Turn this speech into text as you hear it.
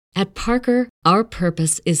At Parker, our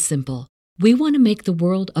purpose is simple. We want to make the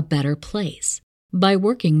world a better place by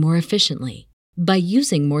working more efficiently, by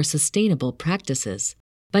using more sustainable practices,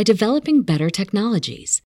 by developing better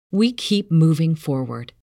technologies. We keep moving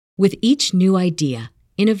forward. With each new idea,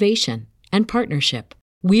 innovation, and partnership,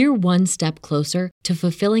 we're one step closer to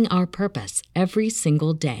fulfilling our purpose every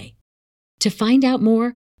single day. To find out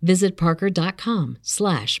more, visit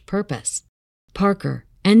parker.com/purpose. Parker,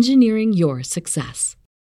 engineering your success.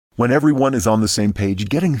 When everyone is on the same page,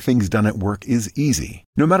 getting things done at work is easy.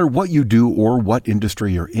 No matter what you do or what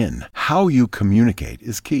industry you're in, how you communicate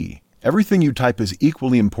is key. Everything you type is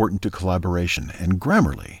equally important to collaboration, and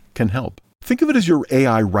Grammarly can help. Think of it as your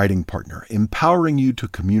AI writing partner, empowering you to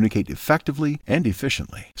communicate effectively and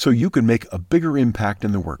efficiently so you can make a bigger impact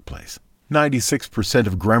in the workplace. 96%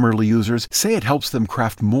 of Grammarly users say it helps them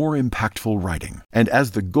craft more impactful writing. And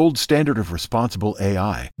as the gold standard of responsible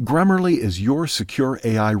AI, Grammarly is your secure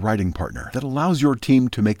AI writing partner that allows your team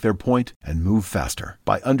to make their point and move faster.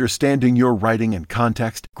 By understanding your writing and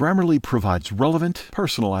context, Grammarly provides relevant,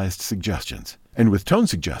 personalized suggestions. And with tone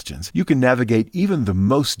suggestions, you can navigate even the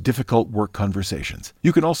most difficult work conversations.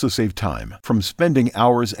 You can also save time, from spending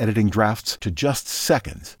hours editing drafts to just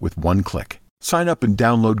seconds with one click. Sign up and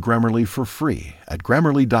download Grammarly for free at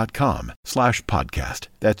Grammarly.com/podcast.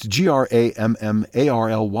 That's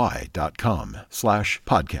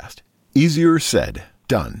GRAMMARLY.com/podcast. Easier said,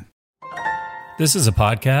 done. This is a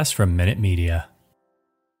podcast from Minute Media.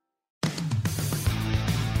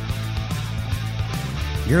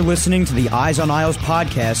 You're listening to the Eyes on Isles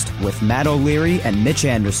podcast with Matt O'Leary and Mitch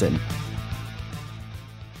Anderson.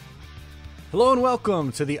 Hello and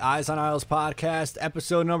welcome to the Eyes on Isles podcast,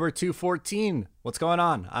 episode number 214. What's going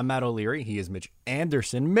on? I'm Matt O'Leary. He is Mitch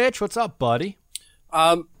Anderson. Mitch, what's up, buddy?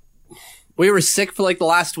 We were sick for like the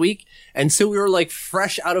last week, and so we were like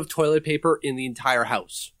fresh out of toilet paper in the entire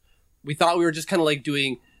house. We thought we were just kind of like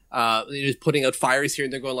doing, just putting out fires here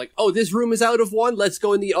and there, going like, oh, this room is out of one. Let's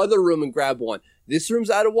go in the other room and grab one. This room's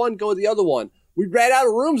out of one. Go to the other one. We ran out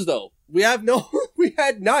of rooms though. We had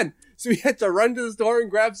none. So we had to run to the store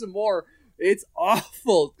and grab some more. It's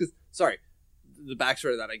awful. Sorry, the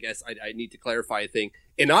backstory of that, I guess, I need to clarify a thing.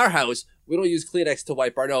 In our house, we don't use Kleenex to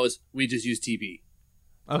wipe our nose. We just use TP.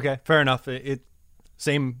 Okay, fair enough. It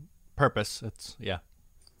same purpose. Yeah.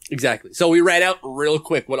 Exactly. So we ran out real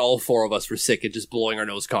quick when all four of us were sick and just blowing our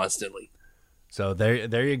nose constantly. So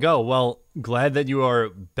there you go. Well, glad that you are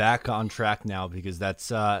back on track now, because that's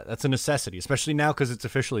a necessity, especially now because it's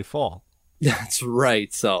officially fall. That's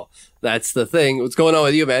right. So that's the thing. What's going on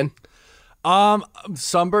with you, man?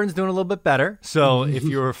 Sunburn's doing a little bit better. So if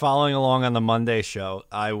you were following along on the Monday show,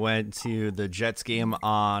 I went to the Jets game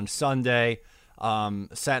on Sunday,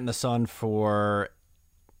 sat in the sun for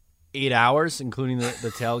 8 hours, including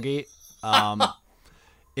the tailgate.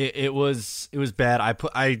 It was bad.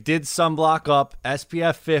 I did sunblock up,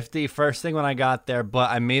 SPF 50 first thing when I got there, but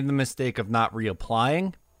I made the mistake of not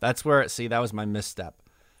reapplying. That's where, that was my misstep.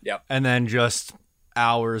 Yep. And then just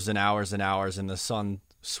hours and hours and hours in the sun,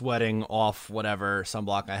 sweating off whatever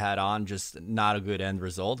sunblock I had on. Just not a good end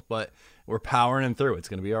result, but we're powering through. It's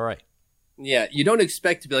going to be all right. Yeah, you don't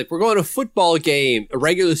expect to be like, we're going to a football game, a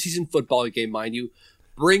regular season football game, mind you.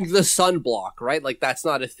 Bring the sunblock, right? Like, that's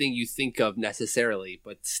not a thing you think of necessarily,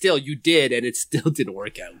 but still you did, and it still didn't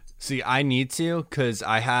work out. See, I need to, because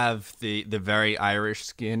I have the very Irish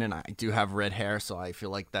skin, and I do have red hair, so I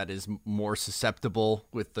feel like that is more susceptible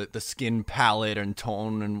with the skin palette and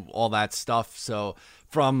tone and all that stuff. So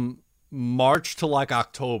from March to like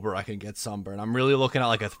October, I can get sunburn. I'm really looking at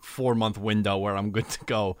like a 4-month window where I'm good to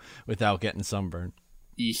go without getting sunburn.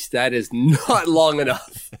 Eesh, that is not long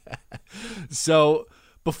enough. So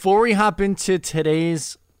before we hop into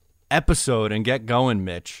today's episode and get going,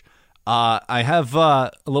 Mitch, I have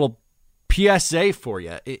a little PSA for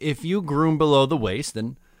you. If you groom below the waist,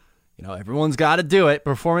 then everyone's got to do it.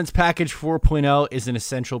 Performance Package 4.0 is an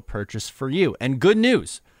essential purchase for you. And good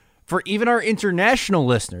news for even our international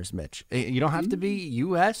listeners, Mitch. You don't have to be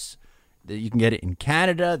U.S. You can get it in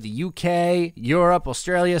Canada, the UK, Europe,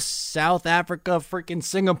 Australia, South Africa, freaking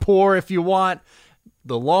Singapore if you want.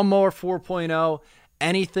 The Lawnmower 4.0,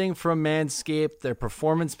 anything from Manscaped. Their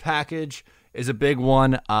performance package is a big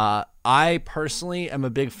one. I personally am a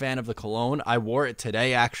big fan of the cologne. I wore it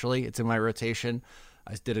today, actually. It's in my rotation.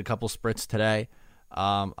 I did a couple spritz today.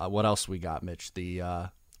 What else we got, Mitch?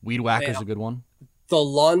 The Weed Whacker's a good one. The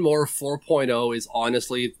Lawnmower 4.0 is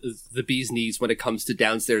honestly the bee's knees when it comes to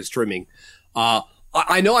downstairs trimming.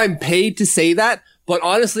 I know I'm paid to say that, but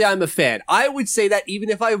honestly, I'm a fan. I would say that even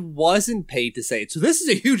if I wasn't paid to say it. So this is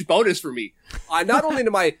a huge bonus for me. Not only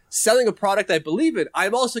am I selling a product I believe in,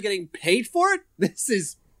 I'm also getting paid for it. This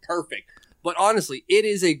is perfect. But honestly, it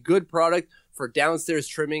is a good product for downstairs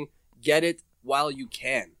trimming. Get it while you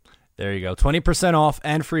can. There you go. 20% off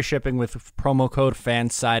and free shipping with promo code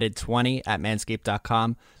FANSIDED20 at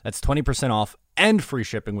manscaped.com. That's 20% off and free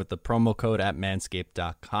shipping with the promo code at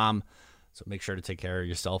manscaped.com. So make sure to take care of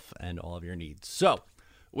yourself and all of your needs. So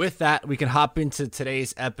with that, we can hop into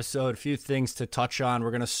today's episode. A few things to touch on.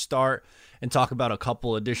 We're going to start and talk about a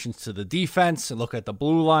couple additions to the defense and look at the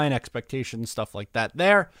blue line, expectations, stuff like that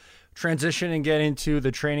there. Transition and get into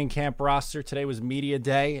the training camp roster. Today was media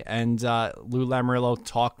day, and Lou Lamoriello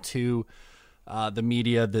talked to the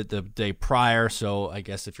media the day prior. So I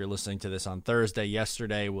guess if you're listening to this on Thursday,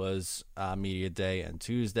 yesterday was media day, and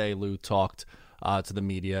Tuesday Lou talked to the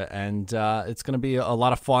media, and it's going to be a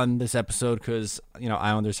lot of fun this episode because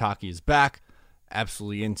Islanders hockey is back,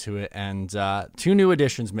 absolutely into it, and two new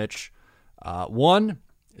additions, Mitch. One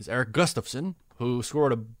is Erik Gustafsson, who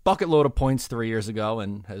scored a bucket load of points 3 years ago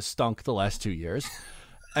and has stunk the last 2 years.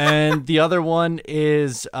 And the other one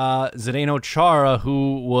is Zdeno Chara,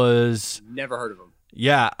 who was... Never heard of him.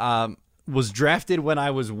 Yeah, was drafted when I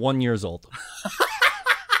was 1 year old.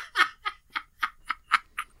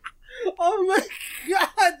 Oh my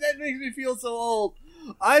God, that makes me feel so old.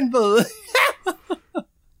 Unbelievable.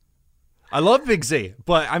 I love Big Z,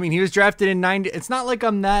 but I mean, he was drafted in 90. It's not like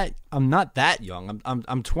I'm not that young.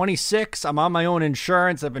 I'm 26. I'm on my own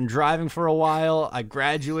insurance. I've been driving for a while. I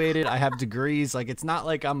graduated. I have degrees. Like, it's not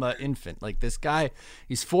like I'm an infant. Like, this guy,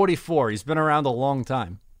 he's 44. He's been around a long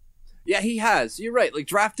time. Yeah, he has. You're right. Like,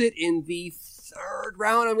 drafted in the third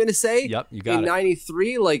round, I'm going to say. Yep, you got it. In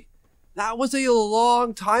 93. Like, that was a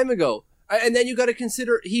long time ago. And then you got to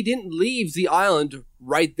consider he didn't leave the island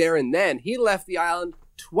right there and then. He left the island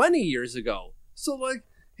 20 years ago. So, like,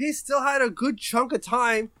 he still had a good chunk of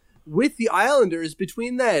time with the Islanders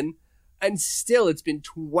between then, and still it's been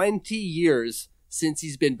 20 years since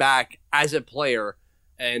he's been back as a player.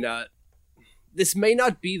 And this may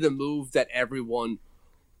not be the move that everyone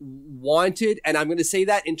wanted, and I'm going to say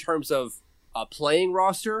that in terms of playing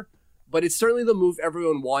roster, but it's certainly the move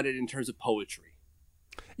everyone wanted in terms of poetry.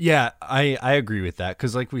 Yeah, I agree with that,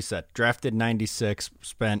 because like we said, drafted 96,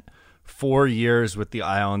 spent 4 years with the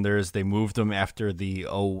Islanders. They moved him after the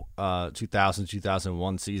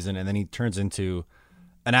 2000-2001 season, and then he turns into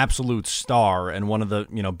an absolute star and one of the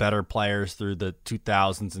better players through the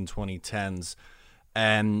 2000s and 2010s.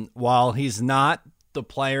 And while he's not the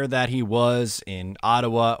player that he was in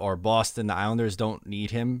Ottawa or Boston, the Islanders don't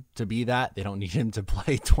need him to be that. They don't need him to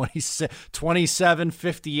play 27,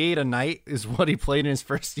 58 a night is what he played in his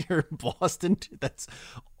first year in Boston. That's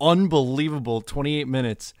unbelievable. 28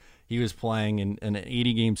 minutes he was playing in an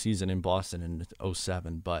 80-game season in Boston in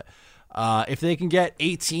 2007. But if they can get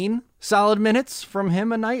 18 solid minutes from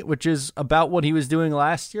him a night, which is about what he was doing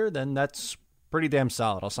last year, then that's pretty damn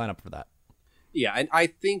solid. I'll sign up for that. Yeah, and I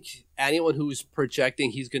think anyone who's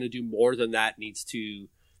projecting he's going to do more than that needs to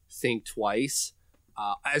think twice.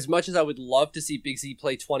 As much as I would love to see Big Z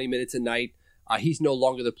play 20 minutes a night, he's no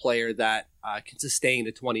longer the player that can sustain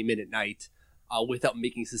a 20-minute night without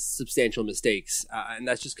making substantial mistakes. And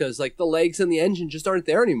that's just because the legs and the engine just aren't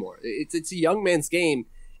there anymore. It's a young man's game,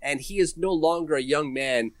 and he is no longer a young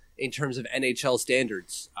man in terms of NHL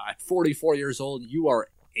standards. At 44 years old, you are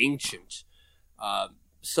ancient.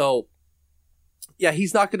 So... yeah,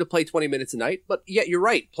 he's not going to play 20 minutes a night, but yeah, you're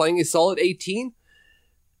right. Playing a solid 18,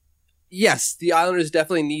 yes, the Islanders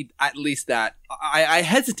definitely need at least that. I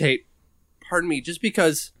hesitate, just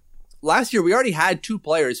because last year we already had two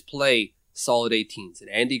players play solid 18s, and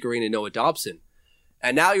Andy Green and Noah Dobson,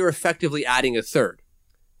 and now you're effectively adding a third.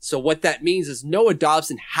 So what that means is Noah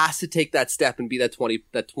Dobson has to take that step and be that 20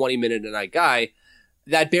 minute a night guy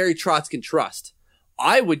that Barry Trotz can trust.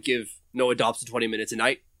 I would give Noah Dobson 20 minutes a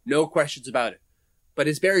night, no questions about it. But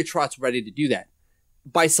is Barry Trotz ready to do that?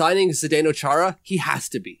 By signing Zdeno Chara, he has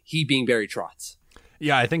to be. He being Barry Trotz.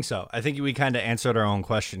 Yeah, I think so. I think we kind of answered our own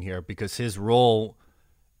question here because his role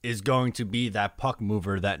is going to be that puck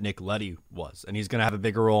mover that Nick Leddy was. And he's going to have a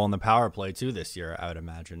bigger role in the power play too this year, I would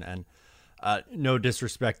imagine. And no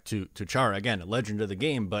disrespect to Chara, again, a legend of the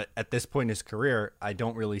game. But at this point in his career, I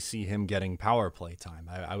don't really see him getting power play time.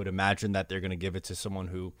 I would imagine that they're going to give it to someone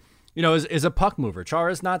who is a puck mover.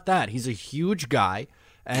 Chara's not that. He's a huge guy,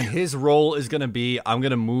 and his role is going to be, I'm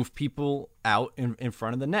going to move people out in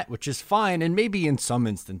front of the net, which is fine. And maybe in some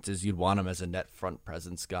instances you'd want him as a net front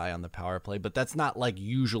presence guy on the power play, but that's not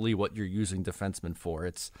usually what you're using defensemen for.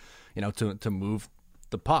 It's, to move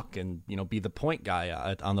the puck and, be the point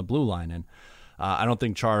guy on the blue line. And I don't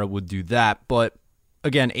think Chara would do that. But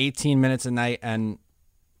again, 18 minutes a night, and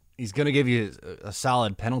he's going to give you a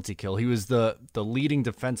solid penalty kill. He was the leading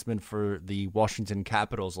defenseman for the Washington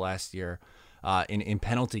Capitals last year in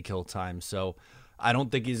penalty kill time. So I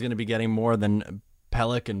don't think he's going to be getting more than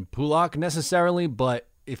Pelech and Pulock necessarily, but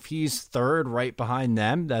if he's third right behind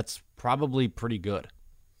them, that's probably pretty good.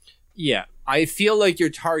 Yeah, I feel like you're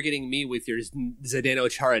targeting me with your Zdeno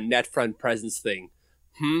Chara net front presence thing.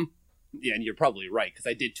 Yeah, and you're probably right, because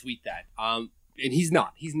I did tweet that. And he's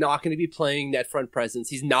not. He's not going to be playing net front presence.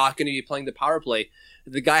 He's not going to be playing the power play.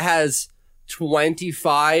 The guy has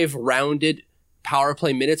 25 rounded power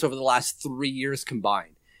play minutes over the last 3 years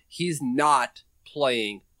combined. He's not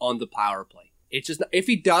playing on the power play. It's just, if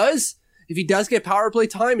he does get power play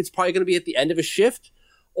time, it's probably going to be at the end of a shift,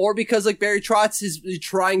 or because like Barry Trotz is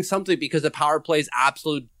trying something because the power play is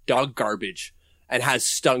absolute dog garbage and has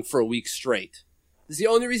stunk for a week straight. This is the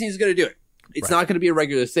only reason he's going to do it. It's not going to be a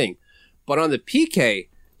regular thing. But on the PK,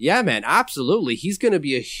 yeah, man, absolutely. He's going to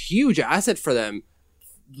be a huge asset for them,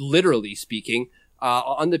 literally speaking.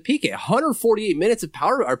 On the PK, 148 minutes of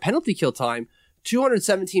power or penalty kill time,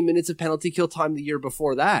 217 minutes of penalty kill time the year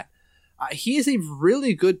before that. He is a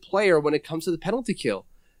really good player when it comes to the penalty kill.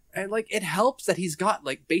 And like, it helps that he's got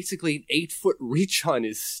like basically an 8-foot reach on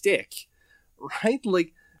his stick, right?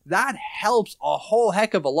 Like that helps a whole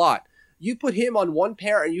heck of a lot. You put him on one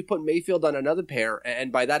pair and you put Mayfield on another pair.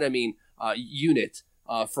 And by that, I mean, unit,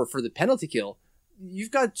 for the penalty kill.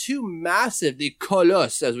 You've got two massive, the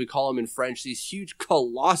colosses, as we call them in French, these huge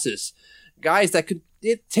colossus guys that could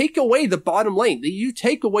take away the bottom lane. You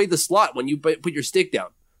take away the slot when you put your stick down.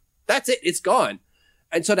 That's it. It's gone.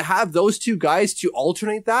 And so to have those two guys to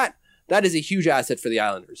alternate that is a huge asset for the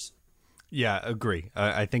Islanders. Yeah, agree.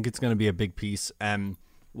 I think it's going to be a big piece. And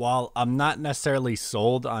while I'm not necessarily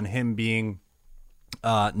sold on him being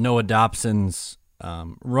Noah Dobson's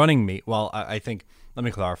running mate, well, I think, let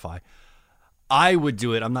me clarify. I would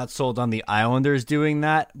do it. I'm not sold on the Islanders doing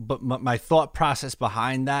that, but my thought process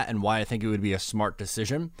behind that and why I think it would be a smart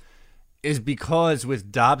decision is because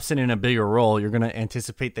with Dobson in a bigger role, you're going to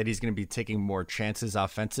anticipate that he's going to be taking more chances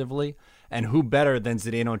offensively. And who better than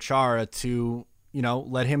Zdeno Chara to,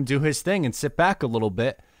 let him do his thing and sit back a little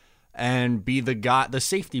bit and be the guy, the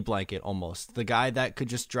safety blanket almost, the guy that could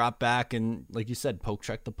just drop back and, like you said, poke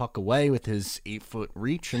check the puck away with his 8-foot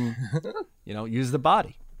reach and, use the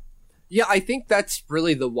body. Yeah, I think that's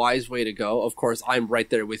really the wise way to go. Of course, I'm right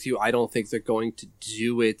there with you. I don't think they're going to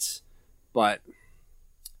do it, but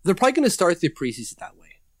they're probably going to start the preseason that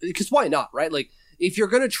way. Because why not, right? Like, if you're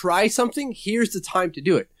going to try something, here's the time to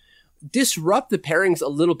do it. Disrupt the pairings a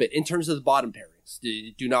little bit in terms of the bottom pairings.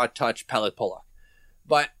 Do not touch Pelech Pulock.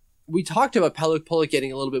 But we talked about Pelech Pulock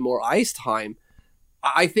getting a little bit more ice time.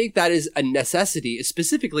 I think that is a necessity,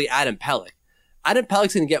 specifically Adam Pelech. Adam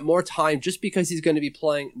Pelech's going to get more time just because he's going to be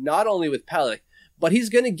playing not only with Pelech, but he's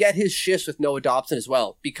going to get his shifts with Noah Dobson as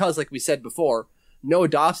well. Because, like we said before, Noah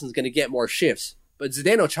Dobson's going to get more shifts. But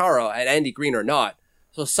Zdeno Chara and Andy Green are not.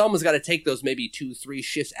 So someone's got to take those maybe 2-3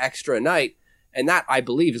 shifts extra a night. And that, I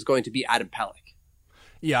believe, is going to be Adam Pelech.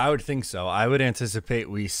 Yeah, I would think so. I would anticipate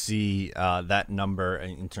we see that number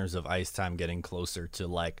in terms of ice time getting closer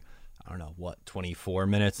to 24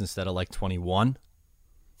 minutes instead of 21.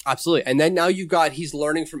 Absolutely. And then now you got, he's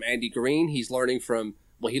learning from Andy Green. He learned from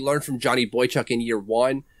Johnny Boychuk in year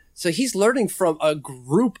one. So he's learning from a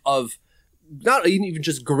group of not even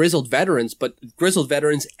just grizzled veterans, but grizzled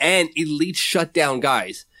veterans and elite shutdown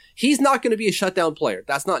guys. He's not going to be a shutdown player.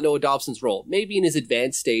 That's not Noah Dobson's role. Maybe in his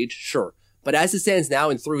advanced stage, sure. But as it stands now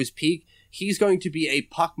and through his peak, he's going to be a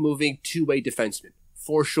puck-moving two-way defenseman,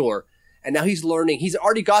 for sure. And now he's learning. He's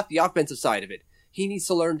already got the offensive side of it. He needs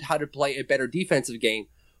to learn how to play a better defensive game.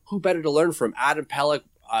 Who better to learn from? Adam Pelech,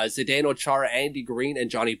 Zdeno Chara, Andy Green, and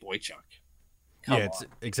Johnny Boychuk.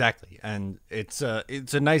 Exactly. And it's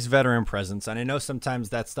a nice veteran presence. And I know sometimes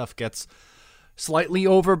that stuff gets slightly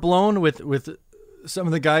overblown with some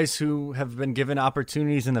of the guys who have been given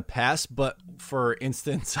opportunities in the past. But for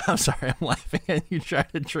instance, I'm sorry, I'm laughing at you trying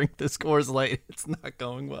to drink this Coors Light. It's not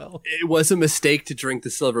going well. It was a mistake to drink the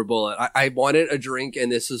Silver Bullet. I wanted a drink,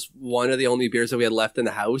 and this was one of the only beers that we had left in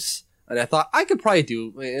the house. And I thought I could probably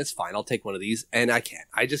it's fine. I'll take one of these. And I can't.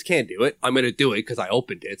 I just can't do it. I'm going to do it because I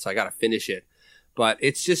opened it. So I got to finish it. But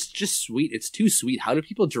it's just sweet. It's too sweet. How do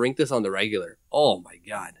people drink this on the regular? Oh my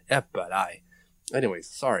God. Anyways,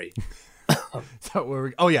 sorry.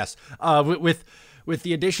 Yes. With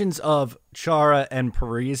the additions of Chara and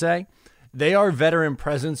Parise, they are veteran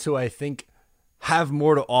presence who I think have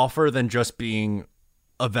more to offer than just being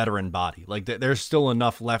a veteran body. Like there's still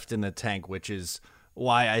enough left in the tank, which is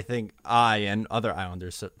why I think I and other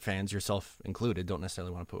Islanders fans, yourself included, don't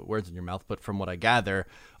necessarily want to put words in your mouth, but from what I gather,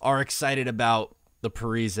 are excited about the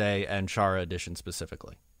Parise and Chara edition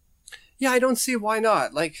specifically. Yeah, I don't see why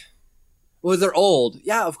not. Like, well, they're old.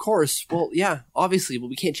 Yeah, of course. Well, yeah, obviously, but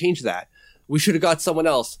we can't change that. We should have got someone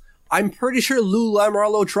else. I'm pretty sure Lou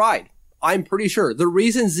Lamoriello tried. I'm pretty sure. The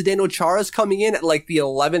reason Zdeno Chara's coming in at like the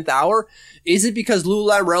 11th hour isn't because Lou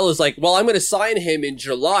Lamoriello is like, well, I'm going to sign him in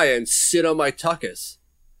July and sit on my tuchus.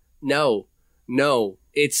 No.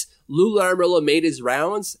 It's Lou Lamoriello made his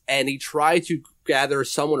rounds and he tried to gather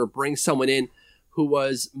someone or bring someone in who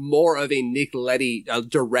was more of a Nick Leddy, a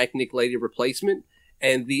direct Nick Leddy replacement.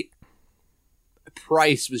 And the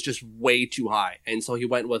price was just way too high. And so he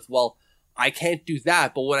went with, well, I can't do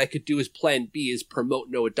that, but what I could do is plan B is promote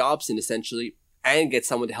Noah Dobson essentially and get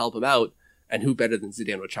someone to help him out. And who better than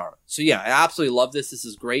Zdeno Chara? So yeah, I absolutely love this. This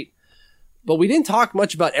is great. But we didn't talk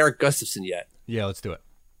much about Erik Gustafsson yet. Yeah, let's do it.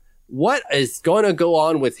 What is going to go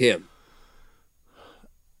on with him?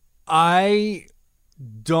 I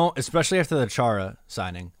don't, especially after the Chara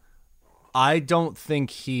signing, I don't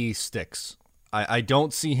think he sticks. I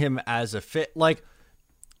don't see him as a fit. Like,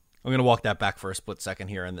 I'm going to walk that back for a split second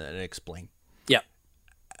here and then explain. Yeah.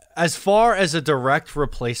 As far as a direct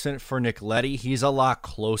replacement for Nick Leddy, he's a lot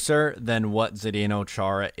closer than what Zdeno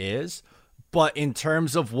Chara is. But in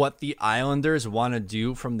terms of what the Islanders want to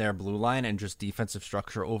do from their blue line and just defensive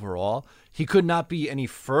structure overall, he could not be any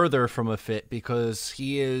further from a fit because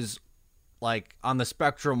he is like on the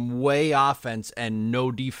spectrum way offense and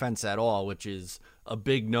no defense at all, which is a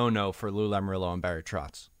big no-no for Lou Lamoriello and Barry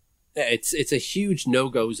Trotz. It's a huge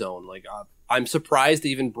no-go zone. Like I'm surprised they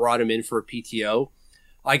even brought him in for a PTO.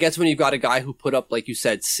 I guess when you've got a guy who put up, like you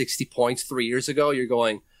said, 60 points 3 years ago, you're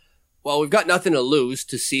going, well, we've got nothing to lose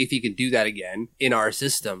to see if he can do that again in our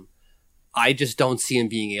system. I just don't see him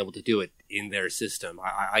being able to do it in their system.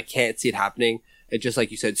 I can't see it happening. And just like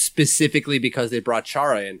you said, specifically because they brought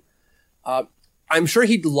Chara in. I'm sure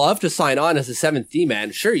he'd love to sign on as a 7th D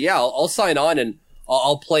man. Sure, yeah, I'll sign on and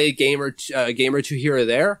I'll play a game or two here or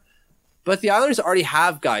there. But the Islanders already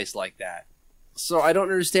have guys like that. So I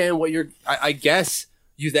don't understand what I guess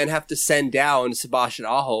you then have to send down Sebastian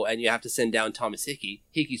Aho and you have to send down Thomas Hickey.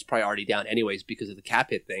 Hickey's probably already down anyways because of the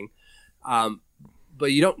cap hit thing.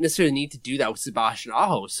 But you don't necessarily need to do that with Sebastian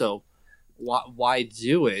Aho. So why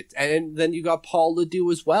do it? And then you got Paul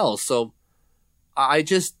Ledoux as well. So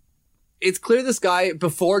it's clear this guy,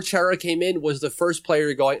 before Chara came in, was the first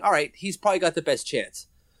player going, all right, he's probably got the best chance.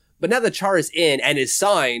 But now that Chara's in and is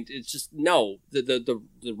signed, it's just, no, the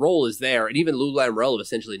role is there. And even Lou Lamoriello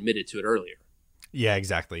essentially admitted to it earlier. Yeah,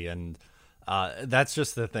 exactly. And that's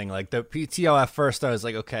just the thing. Like the PTO at first, I was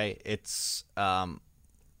like, okay, it's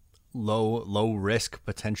low risk,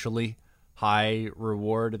 potentially high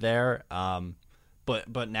reward there.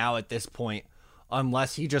 But now at this point,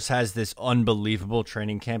 unless he just has this unbelievable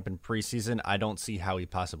training camp in preseason, I don't see how he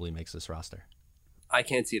possibly makes this roster. I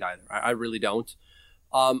can't see it either. I really don't.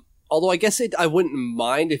 Although I guess I wouldn't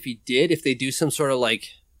mind if he did, if they do some sort of like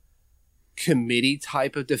committee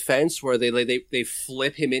type of defense where they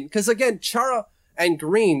flip him in. Because again, Chara and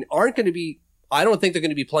Green aren't going to be, I don't think they're going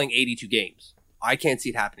to be playing 82 games. I can't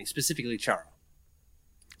see it happening, specifically Chara.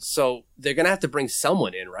 So they're going to have to bring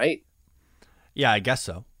someone in, right? Yeah, I guess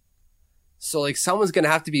so. So like someone's going to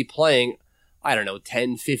have to be playing, I don't know,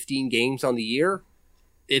 10, 15 games on the year.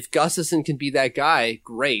 If Gustafsson can be that guy,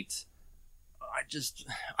 great. I just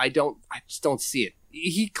don't see it.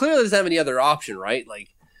 He clearly doesn't have any other option, right?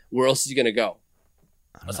 Like, where else is he going to go?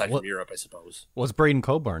 Aside from Europe, I suppose. What's Braden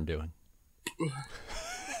Coburn doing?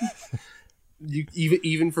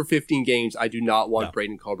 Even for 15 games, I do not want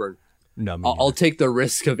Braden Coburn. No, I'll take the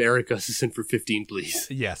risk of Erik Gustafsson for 15, please.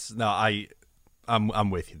 Yes, no, I'm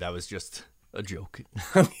with you. That was just a joke.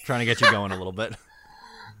 Trying to get you going a little bit.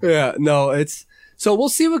 Yeah, no, it's... So we'll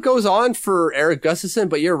see what goes on for Erik Gustafsson,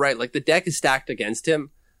 but you're right. Like, the deck is stacked against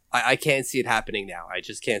him. I can't see it happening now. I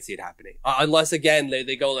just can't see it happening. Unless, again,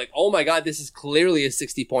 they go like, oh my God, this is clearly a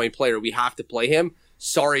 60-point player. We have to play him.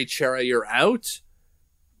 Sorry, Chara, you're out.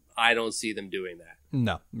 I don't see them doing that.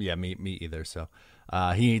 No, yeah, me either. So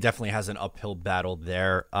he definitely has an uphill battle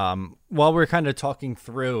there. While we're kind of talking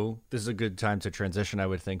through, this is a good time to transition, I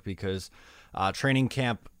would think, because training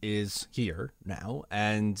camp is here now,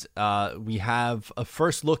 and we have a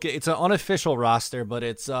first look. It's an unofficial roster, but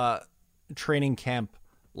it's a training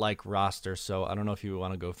camp-like roster, so I don't know if you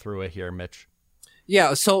want to go through it here, Mitch.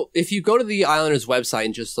 Yeah, so if you go to the Islanders website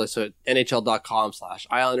and just listen to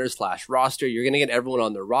NHL.com/Islanders/roster, you're going to get everyone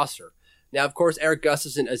on their roster. Now, of course, Erik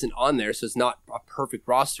Gustafsson isn't on there, so it's not a perfect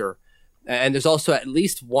roster. And there's also at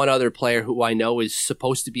least one other player who I know is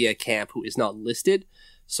supposed to be at camp who is not listed.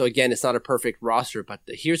 So again, it's not a perfect roster, but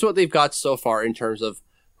here's what they've got so far in terms of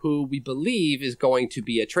who we believe is going to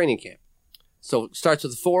be at training camp. So it starts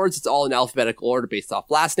with the forwards. It's all in alphabetical order based off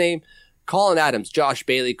last name. Colin Adams, Josh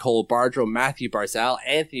Bailey, Cole Bardreau, Matthew Barzal,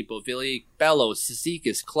 Anthony Beauvillier, Bellows,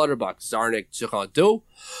 Cizikas, Clutterbuck, Zarnik, Durando,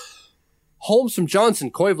 Holmstrom,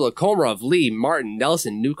 Johnson, Koivula, Komarov, Lee, Martin,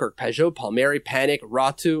 Nelson, Newkirk, Peugeot, Palmieri, Panik,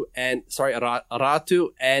 Ratu, and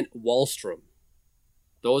Wallstrom.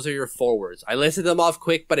 Those are your forwards. I listed them off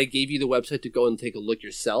quick, but I gave you the website to go and take a look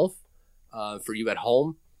yourself for you at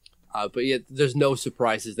home. But yeah, there's no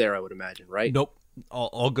surprises there, I would imagine, right? Nope.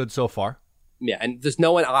 All good so far. Yeah, and there's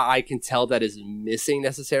no one I can tell that is missing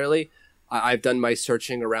necessarily. I've done my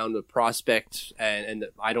searching around the prospect, and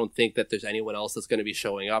I don't think that there's anyone else that's going to be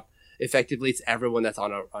showing up. Effectively, it's everyone that's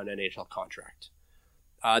on an NHL contract.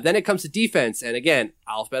 Then it comes to defense, and again,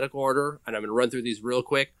 alphabetical order, and I'm going to run through these real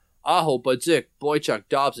quick. Aho, Budzik, Boychuk,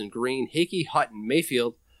 Dobson, Green, Hickey, Hutton,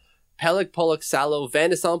 Mayfield, Pellick, Pollock, Salo,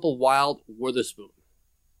 Van de Sample, Wild, Witherspoon.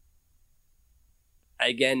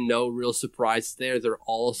 Again, no real surprise there. They're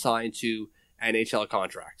all assigned to NHL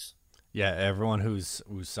contracts. Yeah, everyone who's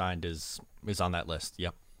signed is on that list.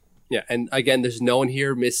 Yep. Yeah, and again, there's no one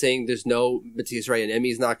here missing. There's no Matthias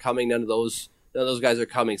Rayonemi's not coming. None of those guys are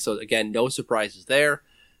coming. So again, no surprises there.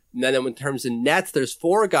 And then in terms of nets, there's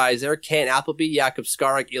 4 guys there: Kent Appleby, Jakub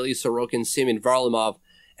Skarik, Ilya Sorokin, Simon Varlamov.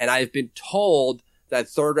 And I've been told that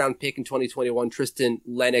 3rd round pick in 2021, Tristan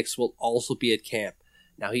Lennox, will also be at camp.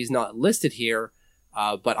 Now he's not listed here,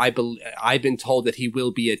 but I've been told that he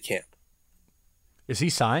will be at camp. Is he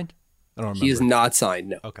signed? I don't remember. He is not signed.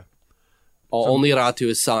 No. Okay. Only Ratu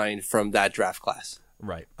is signed from that draft class.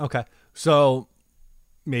 Right. Okay. So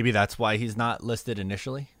maybe that's why he's not listed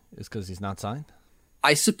initially, is because he's not signed?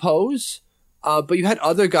 I suppose. But you had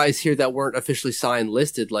other guys here that weren't officially signed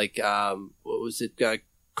listed, like, what was it?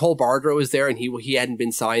 Cole Bardreau was there, and he hadn't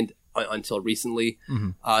been signed until recently.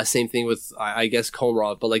 Mm-hmm. Same thing with, I guess,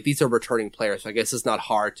 Komarov. But like, these are returning players, so I guess it's not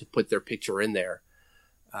hard to put their picture in there.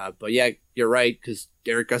 But yeah, you're right, because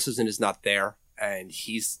Eric Gustafsson is not there, and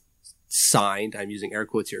he's signed, I'm using air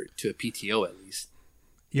quotes here, to a PTO at least.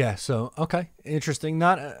 Yeah, so okay, interesting.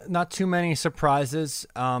 Not too many surprises.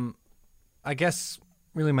 I guess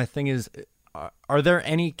really my thing is, are there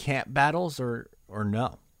any camp battles or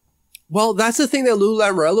no? Well, that's the thing that Lou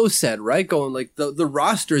Lamoriello said, right? Going like the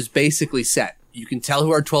roster is basically set. You can tell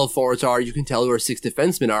who our 12 forwards are, you can tell who our 6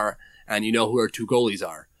 defensemen are, and you know who our 2 goalies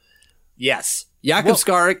are. Yes. Jakub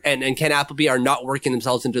Skarik and Ken Appleby are not working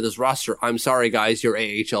themselves into this roster. I'm sorry, guys. You're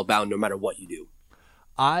AHL bound no matter what you do.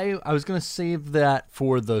 I was going to save that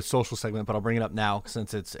for the social segment, but I'll bring it up now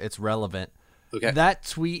since it's relevant. Okay. That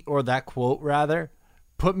tweet, or that quote rather,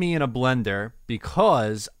 put me in a blender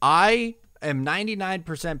because I am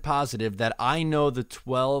 99% positive that I know the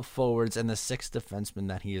 12 forwards and the 6 defensemen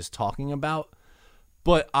that he is talking about.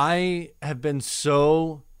 But I have been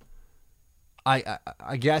so, I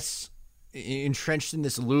guess, entrenched in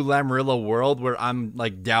this Lou Lamoriello world where I'm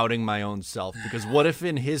like doubting my own self, because what if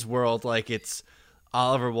in his world, like, it's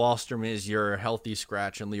Oliver Wahlstrom is your healthy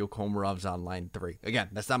scratch and Leo Komarov's on line 3. Again,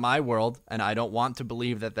 that's not my world, and I don't want to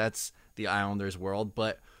believe that that's the Islanders' world,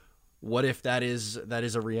 but what if that is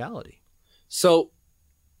a reality? So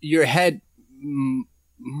your head,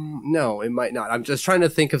 no, it might not. I'm just trying to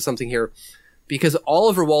think of something here, because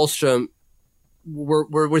Oliver Wahlstrom,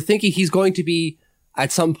 we're thinking he's going to be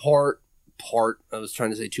at some part, I was trying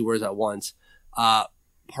to say 2 words at once,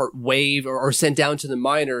 part waived or sent down to the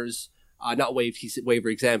minors, not waived, he's waiver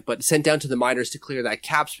exempt, but sent down to the minors to clear that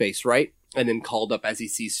cap space, right? And then called up as he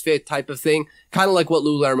sees fit type of thing. Kind of like what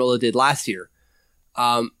Lou Lamoriello did last year.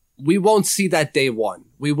 We won't see that day 1.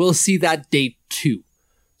 We will see that day 2.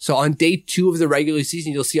 So on day 2 of the regular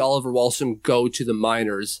season, you'll see Oliver Wahlstrom go to the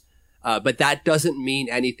minors. But that doesn't mean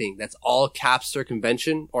anything. That's all cap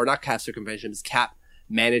circumvention, or not cap circumvention, it's cap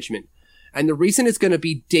management. And the reason it's going to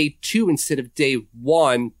be day 2 instead of day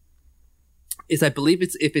 1 is I believe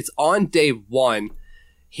if it's on day 1,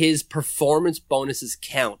 his performance bonuses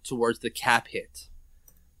count towards the cap hit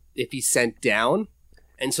if he's sent down.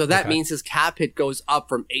 And so that means his cap hit goes up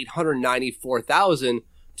from $894,000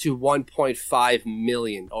 to 1.5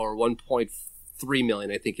 million, or 1.3 million,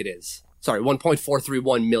 I think it is. Sorry,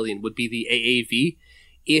 1.431 million would be the AAV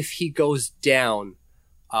if he goes down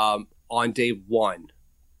on day 1.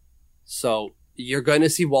 So you're going to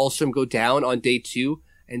see Wahlstrom go down on day 2,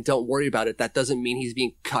 and don't worry about it. That doesn't mean he's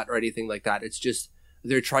being cut or anything like that. It's just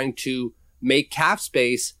they're trying to make cap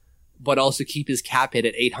space, but also keep his cap hit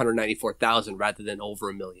at $894,000 rather than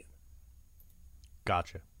over $1 million.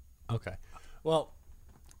 Gotcha. Okay. Well,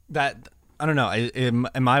 that, I don't know.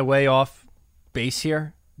 Am I way off base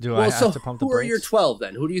here? I have to pump the brakes? Who are your 12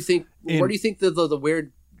 then? Who do you think? Where do you think the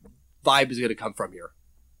weird vibe is going to come from here?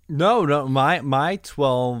 No. My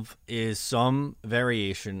 12 is some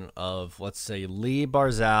variation of, let's say, Lee,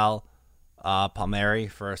 Barzal, Palmieri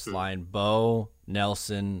first line, Bo,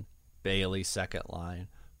 Nelson, Bailey second line,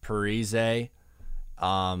 Parise,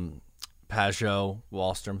 Pajot,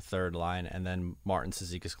 Wallstrom third line, and then Martin,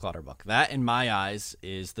 Cizikas, Clutterbuck. That, in my eyes,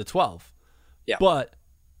 is the 12. Yeah. But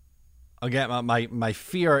again, my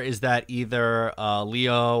fear is that either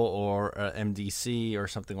Leo or MDC or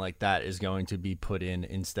something like that is going to be put in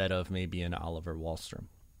instead of maybe an Oliver Wallstrom.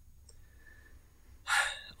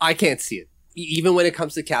 I can't see it, even when it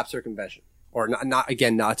comes to cap circumvention, or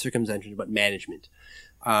not circumvention, but management.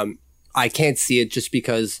 I can't see it just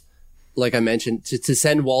because, like I mentioned, to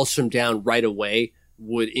send Wallstrom down right away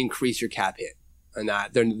would increase your cap hit, and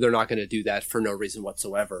that they're not going to do that for no reason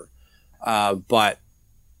whatsoever. But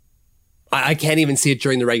I can't even see it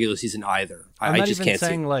during the regular season either. I'm I not just even can't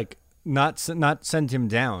saying see it. like not send him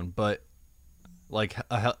down, but like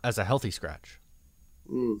as a healthy scratch.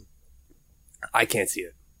 I can't see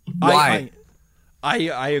it. Why?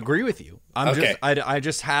 I agree with you. Okay. I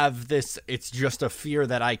just have this. It's just a fear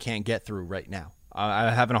that I can't get through right now.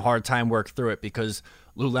 I'm having a hard time work through it because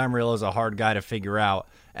Lou Lamoriello is a hard guy to figure out.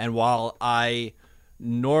 And while I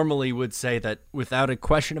normally would say that without a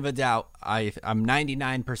question of a doubt, I'm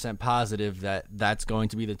 99% positive that that's going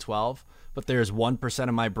to be the 12. But there's 1%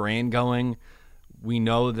 of my brain going, we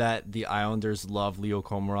know that the Islanders love Leo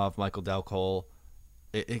Komarov, Michael Del Cole,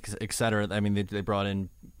 et cetera. I mean, they brought in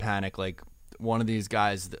Panic. Like, one of these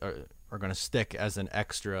guys are going to stick as an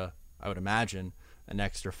extra, I would imagine, an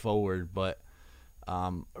extra forward. But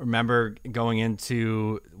remember going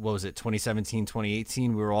into, 2017,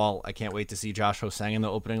 2018, we were all, I can't wait to see Josh Ho-Sang in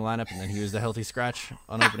the opening lineup, and then he was the healthy scratch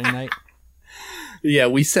on opening night. Yeah,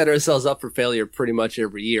 we set ourselves up for failure pretty much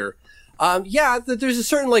every year. There's a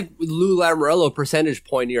certain like Lou Lamoriello percentage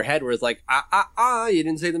point in your head where it's like, you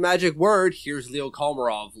didn't say the magic word. Here's Leo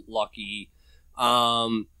Komarov, lucky.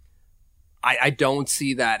 I don't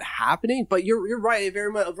see that happening, but you're right. It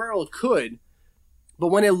very well could. But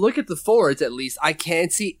when I look at the forwards, at least, I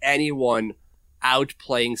can't see anyone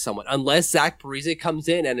outplaying someone unless Zach Parise comes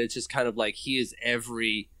in and it's just kind of like he is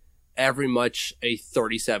every much a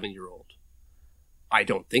 37-year-old. I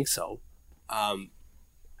don't think so.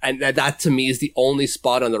 And that to me is the only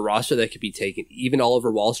spot on the roster that could be taken. Even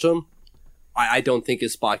Oliver Wallstrom, I don't think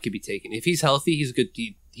his spot could be taken. If he's healthy, he's good.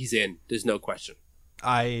 He's in. There's no question.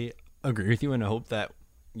 I agree with you, and I hope that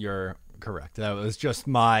you're correct. That was just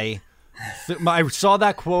my I saw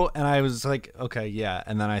that quote, and I was like, okay, yeah.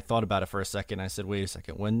 And then I thought about it for a second. I said, wait a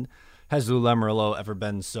second. When has Lou Lamoriello ever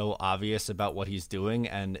been so obvious about what he's doing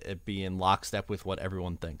and it be in lockstep with what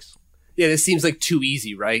everyone thinks? Yeah, this seems like too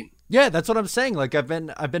easy, right? Yeah, that's what I'm saying. Like I've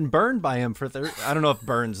been burned by him for I don't know if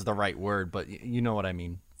burn's the right word, but you know what I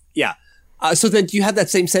mean. Yeah. So then do you have that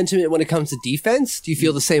same sentiment when it comes to defense? Do you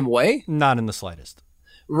feel the same way? Not in the slightest.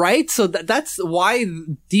 Right? So that's why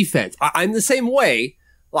defense. I'm the same way.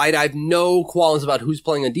 Like, I have no qualms about who's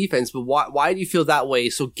playing on defense, but why do you feel that way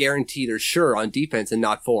so guaranteed or sure on defense and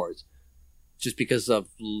not forwards? Just because of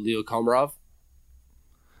Leo Komarov?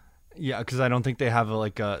 Yeah, because I don't think they have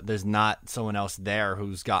there's not someone else there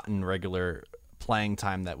who's gotten regular playing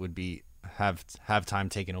time that would have time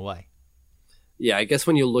taken away. Yeah, I guess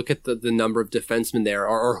when you look at the number of defensemen there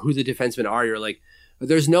or who the defensemen are, you're like,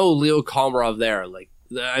 there's no Leo Komarov there. Like,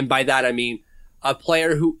 and by that I mean a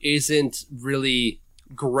player who isn't really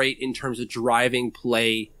great in terms of driving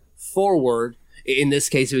play forward. In this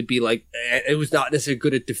case, it would be like, it was not necessarily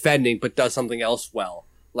good at defending, but does something else well.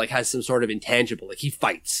 Like has some sort of intangible, like he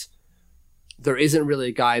fights. There isn't really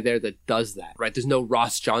a guy there that does that, right? There's no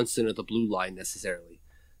Ross Johnston at the blue line necessarily.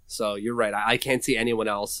 So you're right. I can't see anyone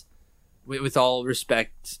else. With all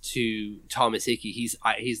respect to Thomas Hickey,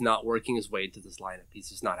 he's not working his way into this lineup. He's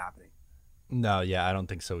just not happening. No, yeah, I don't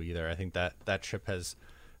think so either. I think that ship has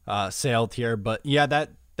sailed here. But yeah,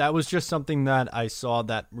 that was just something that I saw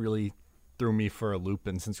that really threw me for a loop.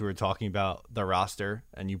 And since we were talking about the roster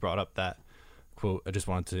and you brought up that quote, I just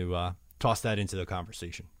wanted to toss that into the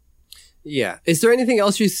conversation. Yeah. Is there anything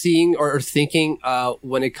else you're seeing or thinking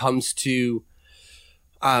when it comes to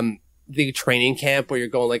the training camp where you're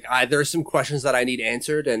going like, there are some questions that I need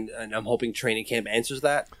answered and I'm hoping training camp answers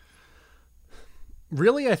that?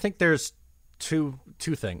 Really, I think there's two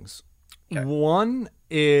things. Okay. One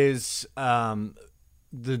is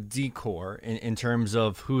the decor in terms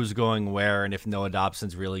of who's going where and if Noah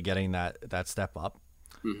Dobson's really getting that step up.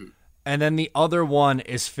 Mm-hmm. And then the other one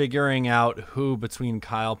is figuring out who between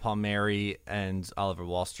Kyle Palmieri and Oliver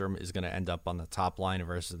Wallstrom is going to end up on the top line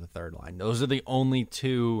versus the third line. Those are the only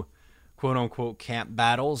two quote-unquote camp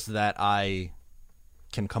battles that I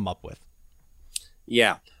can come up with.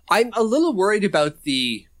 Yeah. I'm a little worried about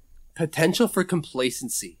the potential for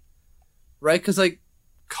complacency, right? Because, like,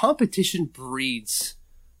 competition breeds...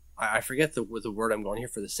 I forget the word I'm going here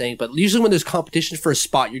for the saying, but usually when there's competition for a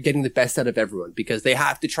spot, you're getting the best out of everyone because they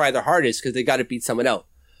have to try their hardest because they got to beat someone out.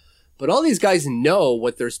 But all these guys know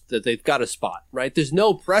that they've got a spot, right? There's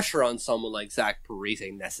no pressure on someone like Zach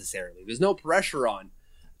Parise necessarily. There's no pressure on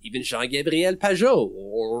even Jean-Gabriel Pajot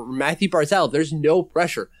or Matthew Barzal. There's no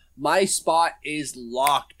pressure. My spot is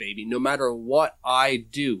locked, baby, no matter what I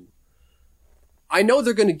do. I know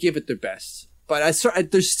they're going to give it their best. But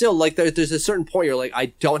there's still, like, there's a certain point you're like, I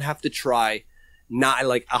don't have to try not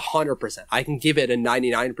like 100%. I can give it a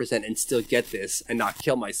 99% and still get this and not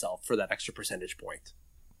kill myself for that extra percentage point.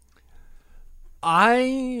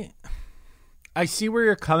 I see where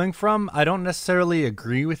you're coming from. I don't necessarily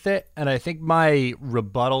agree with it. And I think my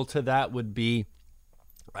rebuttal to that would be,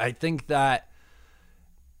 I think that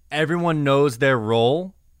everyone knows their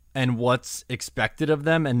role and what's expected of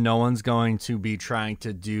them, and no one's going to be trying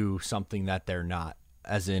to do something that they're not.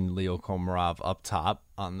 As in Leo Komarov up top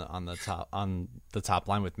on the top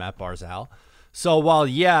line with Matt Barzal. So while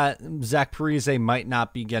Zach Parise might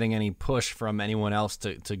not be getting any push from anyone else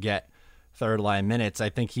to get third line minutes, I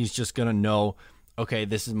think he's just gonna know, okay,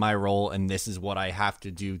 this is my role and this is what I have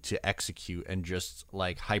to do to execute, and just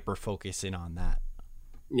like hyper focus in on that.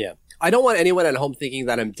 Yeah, I don't want anyone at home thinking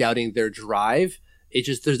that I'm doubting their drive. It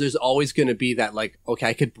just, there's always going to be that, like, okay,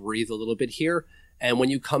 I could breathe a little bit here. And when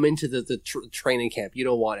you come into the training camp, you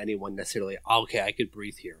don't want anyone necessarily, okay, I could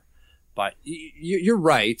breathe here. But you're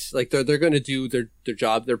right. Like, they're going to do their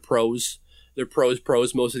job. They're pros. They're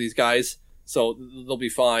pros, most of these guys. So they'll be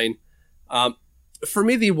fine. For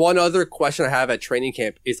me, the one other question I have at training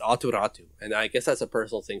camp is Aatu Räty. And I guess that's a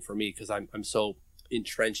personal thing for me because I'm so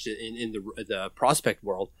entrenched in the prospect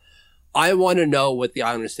world. I want to know what the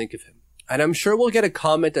Islanders think of him. And I'm sure we'll get a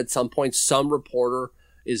comment at some point. Some reporter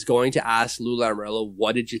is going to ask Lou Lamoriello,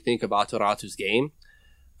 what did you think of Aatu Räty's game?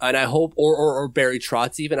 And I hope, or Barry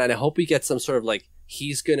Trotz even, and I hope we get some sort of like,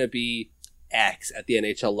 he's going to be X at the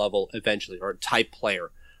NHL level eventually, or type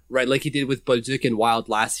player, right? Like he did with Bolduc and Wild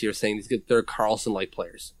last year, saying they're Karlsson-like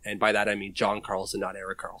players. And by that, I mean John Karlsson, not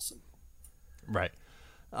Erik Karlsson. Right.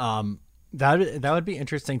 That would be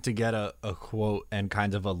interesting to get a quote and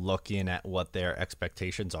kind of a look in at what their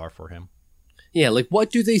expectations are for him. Yeah, like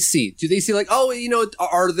what do they see? Do they see like, oh, you know,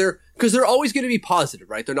 are there, because they're always going to be positive,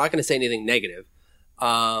 right? They're not going to say anything negative,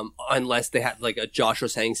 unless they have like a Josh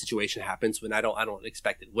Osang situation happens, when I don't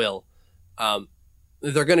expect it will.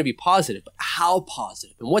 They're going to be positive, but how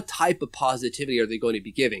positive and what type of positivity are they going to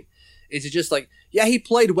be giving? Is it just like, yeah, he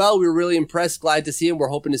played well, we were really impressed, glad to see him, we're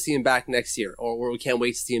hoping to see him back next year, or we can't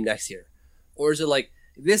wait to see him next year? Or is it like,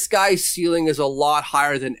 this guy's ceiling is a lot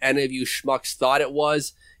higher than any of you schmucks thought it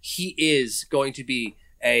was. He is going to be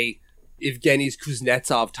a Evgeny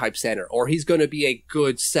Kuznetsov type center, or he's going to be a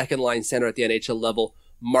good second line center at the NHL level.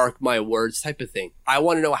 Mark my words, type of thing. I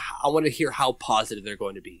want to know. I want to hear how positive they're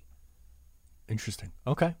going to be. Interesting.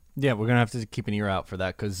 Okay. Yeah, we're gonna have to keep an ear out for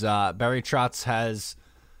that because Barry Trotz has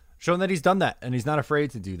shown that he's done that and he's not afraid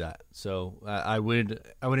to do that. So I would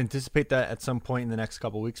anticipate that at some point in the next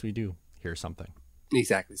couple of weeks we do hear something.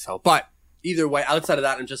 Exactly. So, but either way, outside of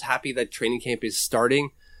that, I'm just happy that training camp is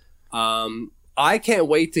starting. I can't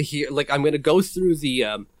wait to hear, like, I'm going to go through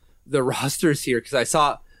the rosters here because I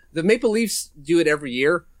saw the Maple Leafs do it every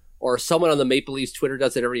year, or someone on the Maple Leafs Twitter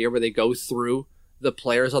does it every year, where they go through the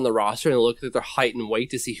players on the roster and look at their height and weight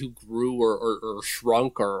to see who grew or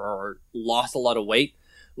shrunk or lost a lot of weight.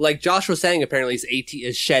 Like Josh was saying, apparently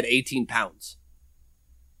is shed 18 pounds.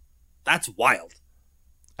 That's wild.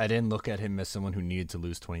 I didn't look at him as someone who needed to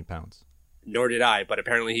lose 20 pounds. Nor did I, but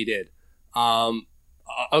apparently he did.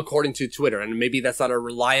 According to Twitter, and maybe that's not a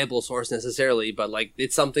reliable source necessarily, but like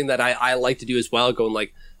it's something that I like to do as well, going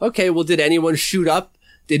like, okay, well, did anyone shoot up?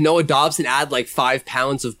 Did Noah Dobson add like 5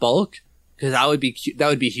 pounds of bulk? Because that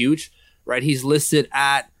would be huge, right? He's listed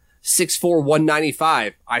at 6'4",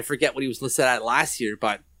 195. I forget what he was listed at last year,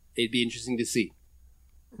 but it'd be interesting to see.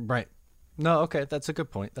 Right. No, okay, that's a good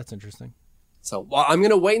point. That's interesting. So I'm going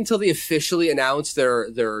to wait until they officially announce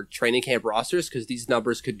their training camp rosters, because these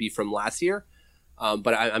numbers could be from last year.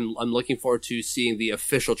 But I'm looking forward to seeing the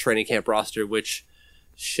official training camp roster, which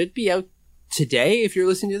should be out today. If you're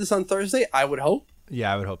listening to this on Thursday, I would hope.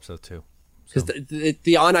 Yeah, I would hope so too. Because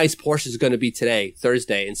the on ice portion is going to be today,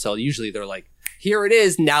 Thursday, and so usually they're like, here it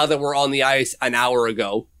is. Now that we're on the ice an hour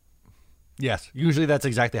ago. Yes, usually that's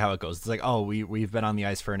exactly how it goes. It's like, oh, we've been on the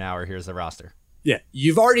ice for an hour. Here's the roster. Yeah,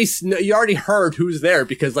 you already heard who's there,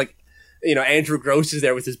 because like, you know, Andrew Gross is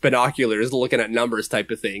there with his binoculars looking at numbers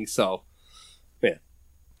type of thing. So, yeah.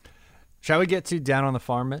 Shall we get to Down on the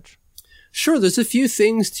Farm, Mitch? Sure, there's a few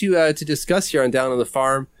things to discuss here on Down on the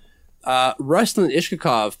Farm. Ruslan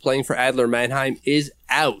Ishkakov, playing for Adler Mannheim, is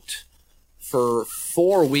out for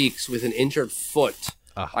 4 weeks with an injured foot.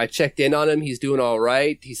 I checked in on him. He's doing all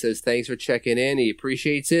right. He says thanks for checking in. He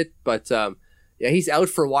appreciates it. But he's out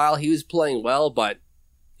for a while. He was playing well, but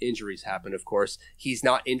injuries happen, of course. He's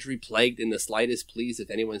not injury plagued in the slightest. Please, if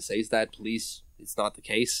anyone says that, please, it's not the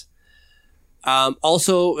case.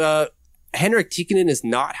 Also, Henrik Tikkanen is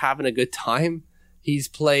not having a good time. He's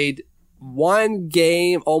played one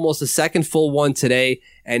game, almost a second full one today,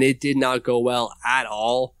 and it did not go well at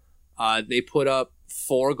all. They put up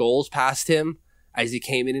 4 goals past him as he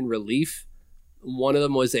came in relief. One of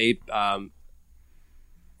them was a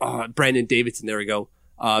Brendan Davidson. There we go.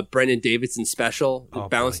 Brendan Davidson special. It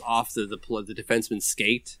bounced off the defenseman's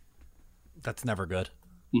skate. That's never good.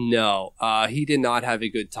 No, he did not have a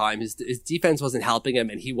good time. His defense wasn't helping him,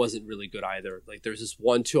 and he wasn't really good either. Like, there's this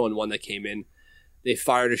 1-2-on-1 that came in. They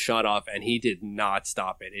fired a shot off, and he did not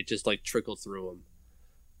stop it. It just, trickled through him.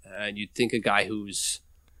 And you'd think a guy who's,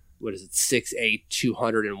 6'8",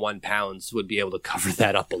 201 pounds would be able to cover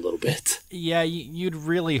that up a little bit. Yeah, you'd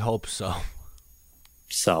really hope so.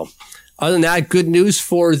 So, other than that, good news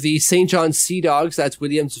for the St. John Sea Dogs. That's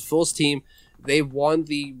William Zufull's team. They won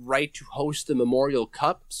the right to host the Memorial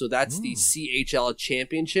Cup. So that's the CHL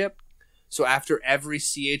championship. So after every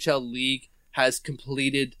CHL league has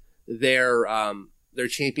completed their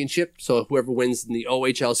championship, so whoever wins in the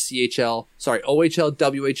OHL,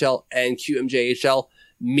 WHL, and QMJHL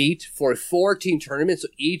meet for a 4-team tournament. So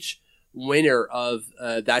each winner of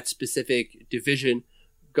that specific division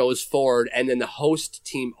goes forward, and then the host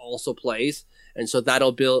team also plays. And so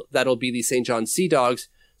that'll be the St. John Sea Dogs.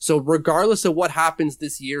 So regardless of what happens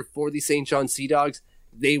this year for the St. John Sea Dogs,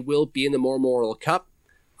 they will be in the Memorial Cup,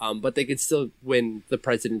 but they could still win the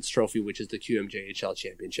President's Trophy, which is the QMJHL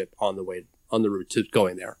championship on the route to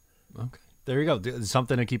going there. Okay. There you go.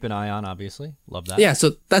 Something to keep an eye on, obviously. Love that. Yeah,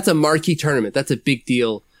 so that's a marquee tournament. That's a big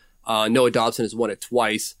deal. Noah Dobson has won it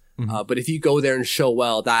twice. Mm-hmm. But if you go there and show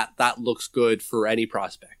well, that looks good for any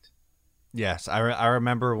prospect. Yes, I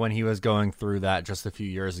remember when he was going through that just a few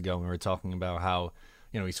years ago. We were talking about how,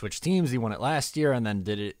 he switched teams. He won it last year and then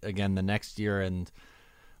did it again the next year. And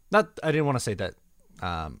I didn't want to say that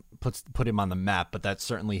put him on the map, but that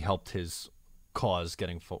certainly helped his cause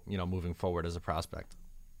getting moving forward as a prospect.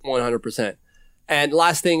 100%. And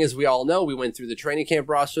last thing, as we all know, we went through the training camp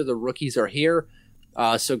roster. The rookies are here.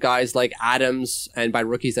 So guys like Adams, and by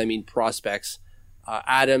rookies I mean prospects,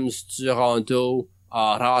 Adams, Durando,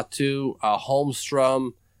 Ratu,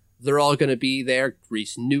 Holmstrom, they're all going to be there.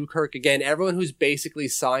 Reese Newkirk, again, everyone who's basically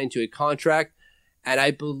signed to a contract. And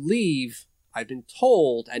I believe, I've been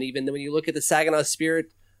told, and even when you look at the Saginaw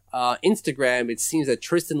Spirit Instagram, it seems that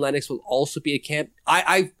Tristan Lennox will also be at camp.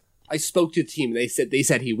 I spoke to the team, and they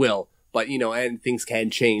said he will, but and things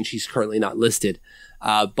can change. He's currently not listed,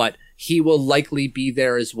 but he will likely be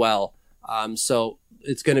there as well. So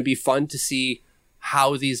it's going to be fun to see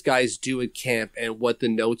how these guys do at camp and what the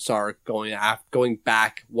notes are going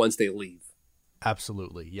back once they leave.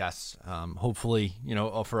 Absolutely, yes. Hopefully,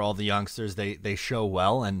 for all the youngsters, they show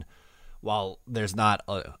well, and while there's not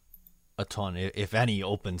a ton, if any,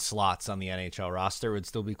 open slots on the NHL roster, it would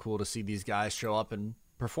still be cool to see these guys show up and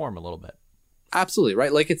perform a little bit. Absolutely,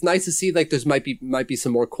 right? It's nice to see there's might be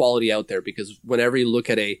some more quality out there, because whenever you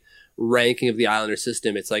look at a ranking of the Islander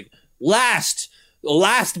system, it's like last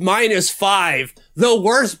 -5, the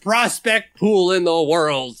worst prospect pool in the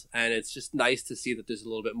world. And it's just nice to see that there's a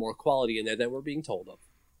little bit more quality in there than we're being told of.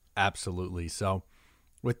 Absolutely. So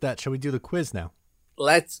with that, shall we do the quiz now?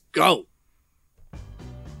 Let's go.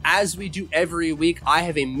 As we do every week, I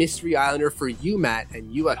have a mystery Islander for you, Matt,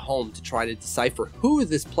 and you at home to try to decipher who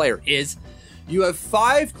this player is. You have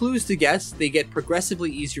 5 clues to guess. They get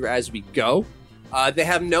progressively easier as we go. They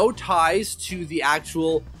have no ties to the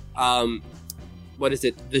actual, the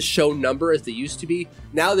show number as they used to be.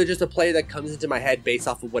 Now they're just a player that comes into my head based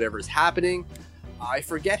off of whatever is happening. I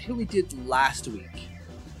forget who we did last week.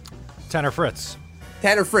 Tanner Fritz.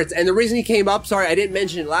 And the reason he came up, sorry, I didn't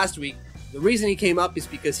mention it last week. The reason he came up is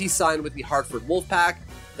because he signed with the Hartford Wolfpack.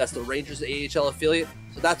 That's the Rangers AHL affiliate.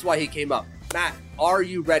 So that's why he came up. Matt, are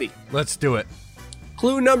you ready? Let's do it.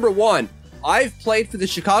 Clue number 1. I've played for the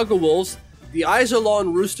Chicago Wolves, the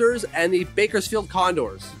Iserlohn Roosters, and the Bakersfield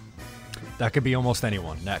Condors. That could be almost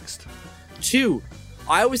anyone. Next. 2.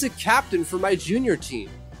 I was a captain for my junior team.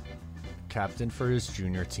 Captain for his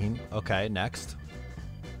junior team. Okay, next.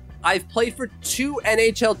 I've played for 2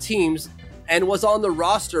 NHL teams and was on the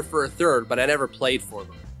roster for a third, but I never played for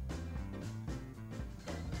them.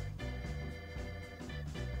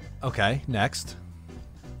 Okay, next.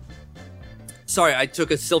 Sorry, I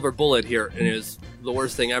took a silver bullet here, and it was the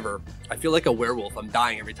worst thing ever. I feel like a werewolf. I'm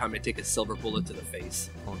dying every time I take a silver bullet to the face.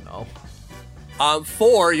 Oh, no.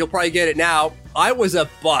 4, you'll probably get it now. I was a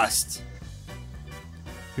bust.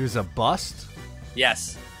 He was a bust?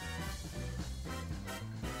 Yes.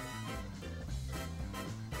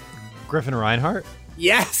 Griffin Reinhardt?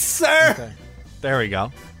 Yes, sir! Okay. There we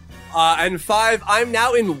go. And 5, I'm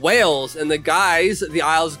now in Wales, and the guys the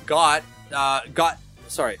Isles got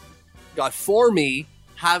for me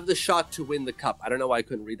have the shot to win the cup. I don't know why I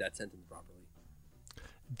couldn't read that sentence properly.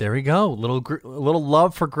 There we go. Little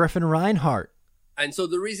love for Griffin Reinhardt. And so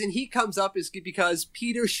the reason he comes up is because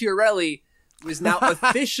Peter Chiarelli was now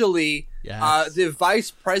officially Yes. the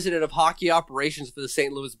vice president of hockey operations for the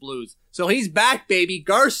St. Louis Blues. So he's back, baby.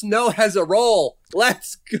 Garth Snow has a role.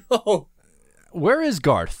 Let's go. Where is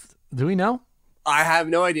Garth? Do we know? I have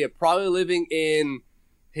no idea. Probably living in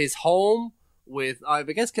his home with, I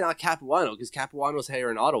guess, not Capuano, because Capuano's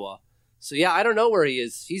here in Ottawa. So yeah, I don't know where he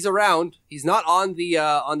is. He's around. He's not on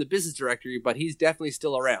the business directory, but he's definitely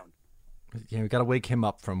still around. Yeah, we got to wake him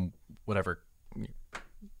up from whatever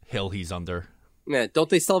hill he's under. Man, don't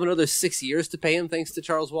they still have another 6 years to pay him thanks to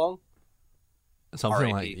Charles Wong?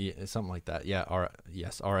 Something R.I.P. like that. Yeah,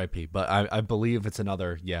 yes, R.I.P. But I believe it's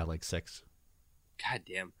another, like 6. God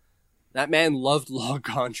damn. That man loved long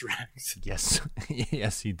contracts. Yes.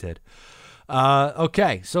 Yes, he did.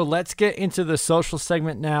 Okay, so let's get into the social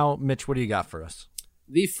segment now. Mitch, what do you got for us?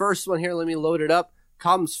 The first one here, let me load it up,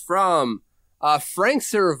 comes from Frank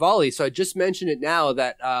Saravalli. So I just mentioned it now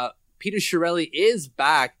that Peter Chiarelli is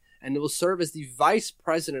back and will serve as the vice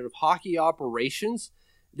president of hockey operations.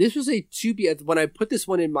 This was when I put this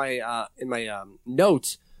one in my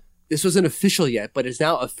notes, this wasn't official yet, but it's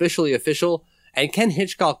now officially official. And Ken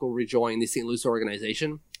Hitchcock will rejoin the St. Louis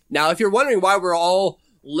organization. Now, if you're wondering why we're all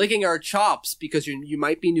licking our chops because you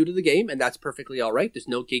might be new to the game, and that's perfectly all right. There's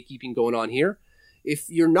no gatekeeping going on here. If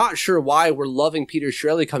you're not sure why we're loving Peter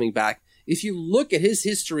Chiarelli coming back, if you look at his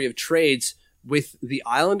history of trades with the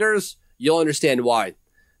Islanders, you'll understand why.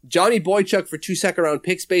 Johnny Boychuk for 2 second-round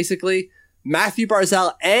picks, basically. Matthew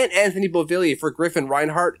Barzal and Anthony Beauvillier for Griffin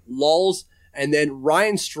Reinhardt, lulz. And then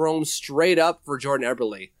Ryan Strome straight up for Jordan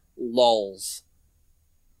Eberle, lulz.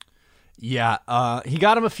 Yeah, he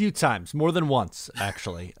got him a few times, more than once,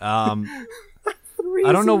 actually. I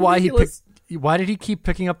don't know why why did he keep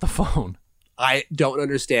picking up the phone? I don't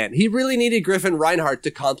understand. He really needed Griffin Reinhardt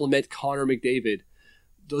to complement Connor McDavid.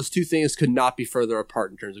 Those two things could not be further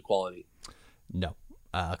apart in terms of quality. No,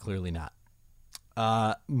 clearly not.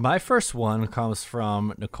 My first one comes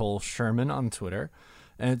from Nicole Sherman on Twitter.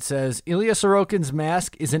 And it says, Ilya Sorokin's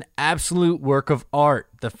mask is an absolute work of art.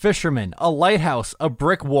 The fisherman, a lighthouse, a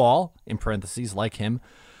brick wall, in parentheses, like him,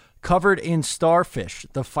 covered in starfish,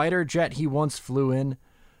 the fighter jet he once flew in,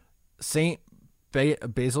 St.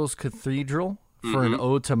 Basil's Cathedral for an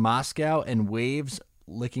ode to Moscow, and waves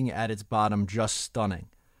licking at its bottom, just stunning.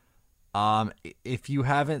 If you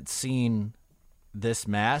haven't seen this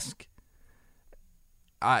mask,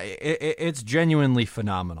 it's genuinely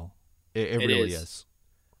phenomenal. It really is.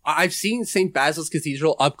 I've seen St. Basil's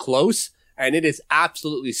Cathedral up close, and it is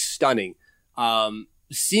absolutely stunning.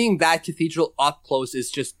 Seeing that cathedral up close is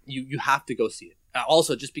just, you have to go see it.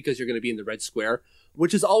 Also, just because you're going to be in the Red Square,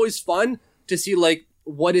 which is always fun to see, like,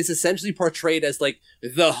 what is essentially portrayed as, like,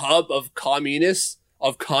 the hub of communism,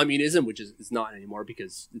 which is not anymore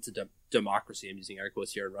because it's a democracy. I'm using air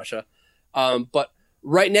quotes here in Russia. But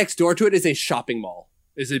right next door to it is a shopping mall.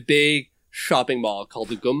 There's a big shopping mall called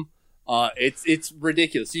the GUM. It's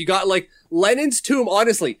ridiculous. So you got like Lenin's tomb.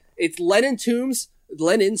 Honestly, it's Lenin's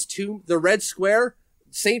tomb, the Red Square,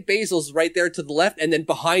 St. Basil's right there to the left, and then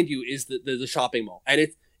behind you is the shopping mall. And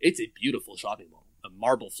it's a beautiful shopping mall. The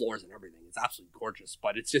marble floors and everything. It's absolutely gorgeous,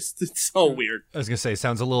 but it's so weird. I was gonna say,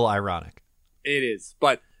 sounds a little ironic. It is,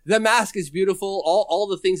 but the mask is beautiful. All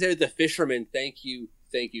the things there. The fisherman. Thank you.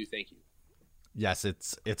 Yes,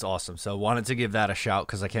 it's awesome. So wanted to give that a shout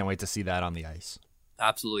because I can't wait to see that on the ice.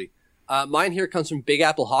 Absolutely. Mine here comes from Big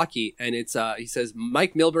Apple Hockey, and it's he says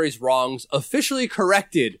Mike Milbury's wrongs officially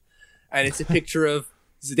corrected, and it's a picture of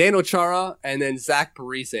Zdeno Chara and then Zach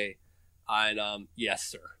Parise, and yes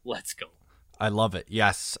sir, let's go. I love it.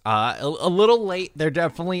 Yes, a little late. They're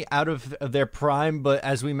definitely out of their prime, but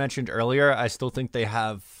as we mentioned earlier, I still think they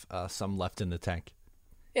have some left in the tank.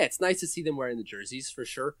 Yeah, it's nice to see them wearing the jerseys for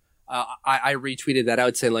sure. I retweeted that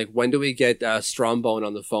out saying, like, when do we get Strombone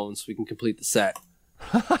on the phone so we can complete the set?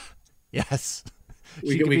 Yes.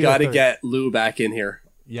 We got to get Lou back in here.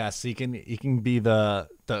 Yes, he can be the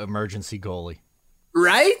emergency goalie.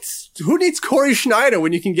 Right? Who needs Corey Schneider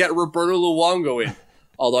when you can get Roberto Luongo in?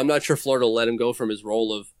 Although I'm not sure Florida will let him go from his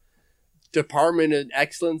role of Department of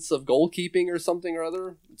Excellence of Goalkeeping or something or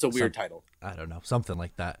other. It's a weird title. I don't know, something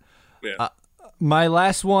like that. Yeah. My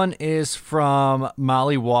last one is from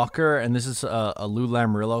Molly Walker, and this is a Lou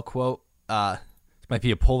Lamoriello quote. This might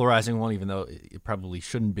be a polarizing one, even though it probably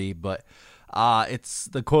shouldn't be, but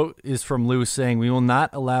the quote is from Lou saying, "We will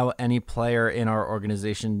not allow any player in our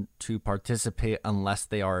organization to participate unless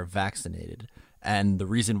they are vaccinated." And the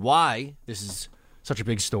reason why this is such a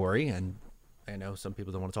big story, and I know some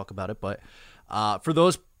people don't want to talk about it, but for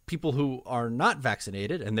those people who are not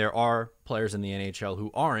vaccinated, and there are players in the NHL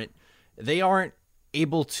who aren't, they aren't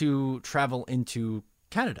able to travel into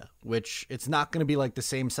Canada, which it's not going to be like the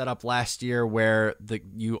same setup last year where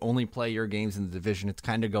you only play your games in the division. It's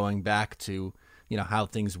kind of going back to, how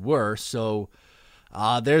things were. So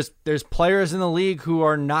there's players in the league who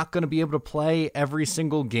are not going to be able to play every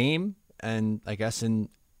single game, and I guess in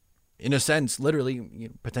a sense, literally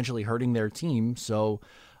potentially hurting their team. So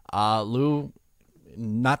Lou,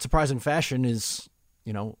 not surprising fashion, is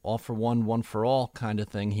all for one for all kind of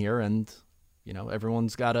thing here, and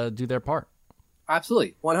everyone's got to do their part.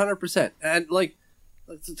 Absolutely, 100%. And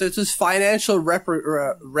there's just financial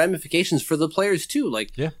ramifications for the players too.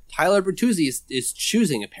 Tyler Bertuzzi is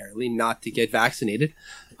choosing apparently not to get vaccinated,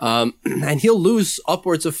 and he'll lose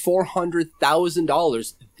upwards of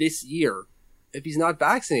 $400,000 this year if he's not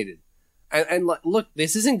vaccinated. And look,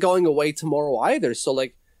 this isn't going away tomorrow either. So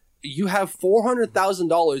you have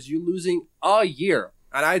 $400,000 you're losing a year.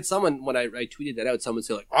 And I had someone, when I tweeted that out, someone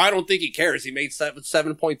said I don't think he cares. He made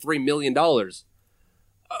 $7.3 million.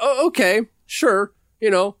 Okay, sure.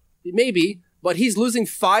 Maybe, but he's losing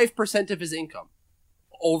 5% of his income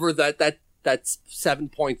over that's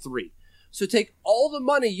 7.3. So take all the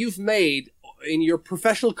money you've made in your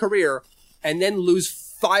professional career and then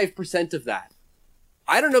lose 5% of that.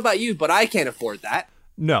 I don't know about you, but I can't afford that.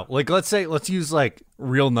 No, let's use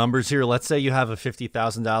real numbers here. Let's say you have a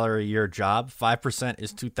 $50,000 a year job. 5%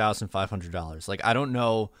 is $2,500. I don't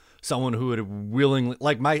know someone who would willingly,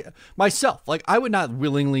 myself, I would not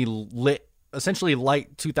willingly light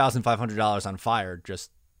 $2,500 on fire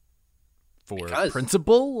just for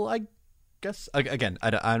principle. I guess again,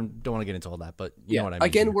 I don't want to get into all that, but you know what I mean.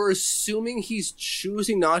 Again, we're assuming he's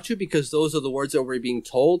choosing not to because those are the words that we're being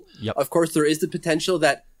told. Yep. Of course, there is the potential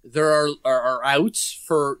that there are outs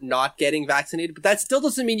for not getting vaccinated, but that still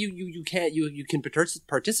doesn't mean you can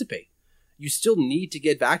participate. You still need to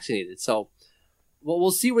get vaccinated. So,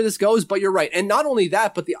 we'll see where this goes. But you're right, and not only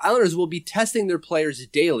that, but the Islanders will be testing their players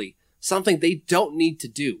daily, something they don't need to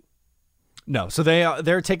do. No, so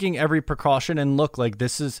they're taking every precaution. And look,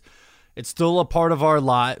 it's still a part of our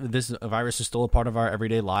life. This virus is still a part of our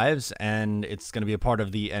everyday lives, and it's going to be a part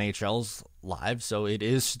of the NHL's lives. So it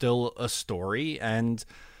is still a story, and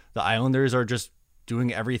the Islanders are just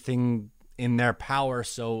doing everything in their power.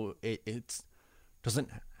 So it doesn't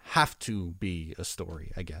have to be a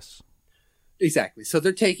story, I guess. Exactly. So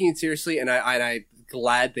they're taking it seriously, and I'm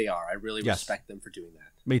glad they are. I really respect them for doing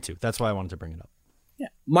that. Me too. That's why I wanted to bring it up. Yeah.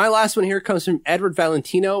 My last one here comes from Edward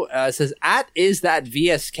Valentino. Says, is that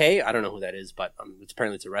VSK? I don't know who that is, but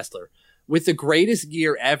apparently it's a wrestler. With the greatest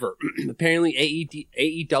gear ever. Apparently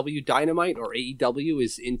AEW Dynamite or AEW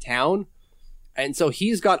is in town. And so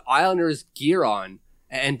he's got Islanders gear on.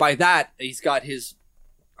 And by that, he's got his,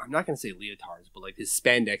 I'm not going to say leotards, but his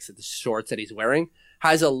spandex, the shorts that he's wearing.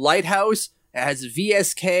 Has a lighthouse. It has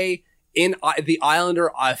VSK in the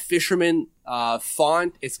Islander fisherman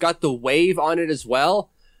font. It's got the wave on it as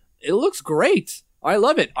well. It looks great. I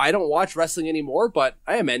love it. I don't watch wrestling anymore, but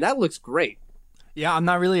hey, man, that looks great. Yeah, I'm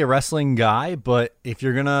not really a wrestling guy, but if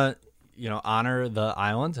you're gonna, honor the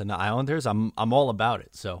island and the Islanders, I'm all about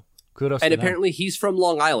it. So kudos. And to apparently, he's from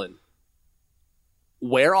Long Island.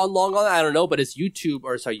 Where on Long Island, I don't know, but his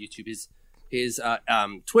his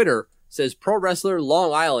Twitter says Pro Wrestler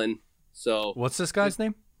Long Island. So what's this guy's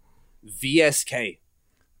name? VSK.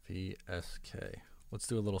 VSK. Let's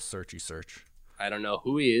do a little search. I don't know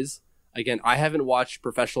who he is. Again, I haven't watched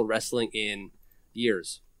professional wrestling in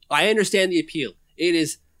years. I understand the appeal. It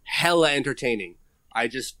is hella entertaining. I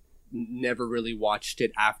just never really watched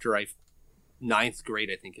it after ninth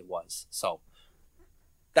grade, I think it was. So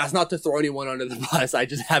that's not to throw anyone under the bus. I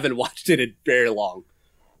just haven't watched it in very long.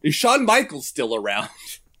 Is Shawn Michaels still around?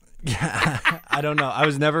 Yeah, I don't know. I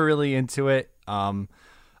was never really into it.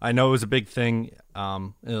 I know it was a big thing,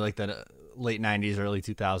 the late 90s, early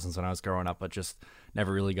 2000s when I was growing up, but just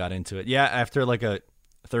never really got into it. Yeah, after a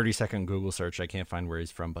 30-second Google search, I can't find where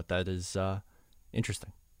he's from, but that is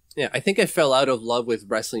interesting. Yeah, I think I fell out of love with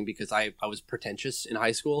wrestling because I was pretentious in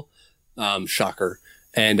high school. Shocker.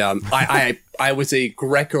 And I I was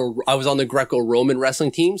on the Greco-Roman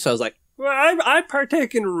wrestling team, so I was like, well, I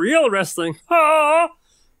partake in real wrestling. Ah!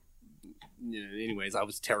 Anyways, I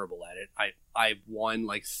was terrible at it. I won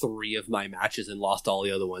like 3 of my matches and lost all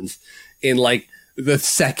the other ones in like the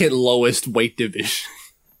second lowest weight division.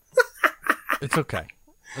 It's okay.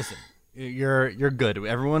 Listen, you're good.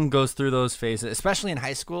 Everyone goes through those phases, especially in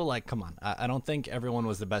high school. Like, come on. I don't think everyone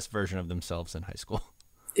was the best version of themselves in high school.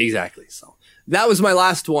 Exactly. So that was my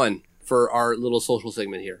last one for our little social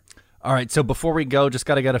segment here. All right, so before we go, just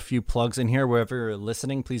got to get a few plugs in here. Wherever you're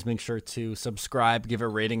listening, please make sure to subscribe, give a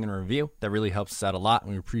rating and review. That really helps us out a lot,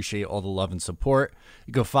 and we appreciate all the love and support.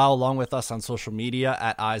 You can follow along with us on social media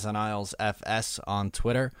at Eyes on Isles FS on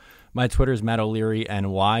Twitter. My Twitter is Matt O'Leary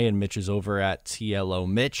NY, and Mitch is over at TLO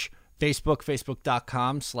Mitch. Facebook,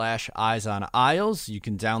 facebook.com/Eyes on Isles. You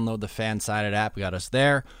can download the fan-sided app. We got us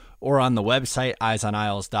there. Or on the website,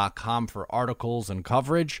 eyesonisles.com for articles and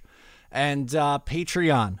coverage. And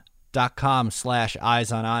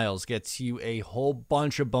Patreon.com/Eyes on Isles gets you a whole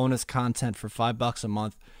bunch of bonus content for $5 a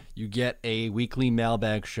month. You get a weekly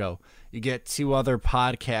mailbag show. You get 2 other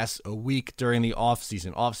podcasts a week during the off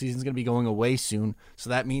season. Off season is going to be going away soon, so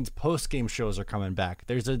that means post-game shows are coming back.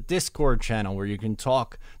 There's a Discord channel where you can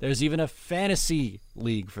talk. There's even a fantasy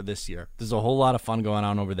league for this year. There's a whole lot of fun going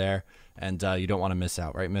on over there, and you don't want to miss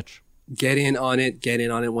out, right, Mitch? Get in on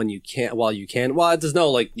it when you can, while you can. Well, there's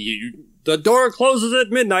no like the door closes at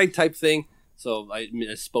midnight type thing. So I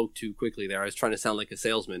spoke too quickly there. I was trying to sound like a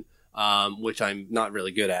salesman, which I'm not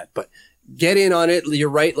really good at, but get in on it. You're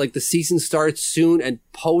right. Like the season starts soon, and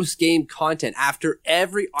post-game content after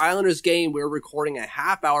every Islanders game, we're recording a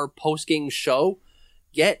half-hour post-game show.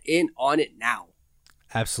 Get in on it now.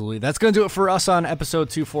 Absolutely. That's going to do it for us on episode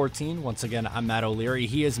 214. Once again, I'm Matt O'Leary.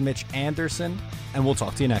 He is Mitch Anderson, and we'll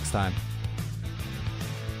talk to you next time.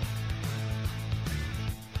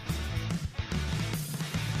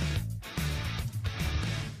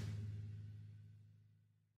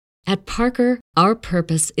 At Parker, our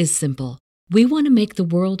purpose is simple. We want to make the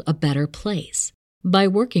world a better place by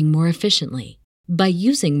working more efficiently, by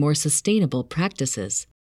using more sustainable practices,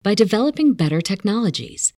 by developing better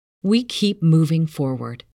technologies. We keep moving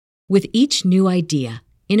forward. With each new idea,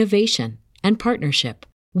 innovation, and partnership,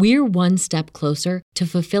 we're one step closer to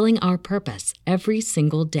fulfilling our purpose every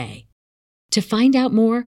single day. To find out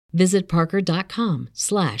more, visit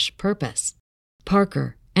parker.com/purpose.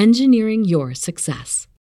 Parker, engineering your success.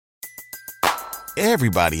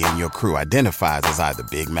 Everybody in your crew identifies as either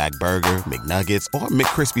Big Mac Burger, McNuggets, or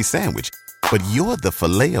McCrispy Sandwich. But you're the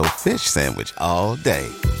Filet-O-Fish Sandwich all day.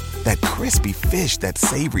 That crispy fish, that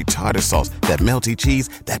savory tartar sauce, that melty cheese,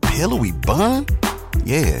 that pillowy bun.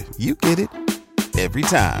 Yeah, you get it. Every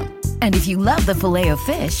time. And if you love the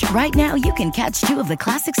Filet-O-Fish, right now you can catch 2 of the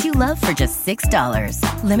classics you love for just $6.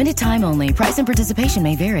 Limited time only. Price and participation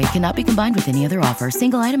may vary. Cannot be combined with any other offer.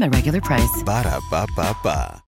 Single item at regular price. Ba-da-ba-ba-ba.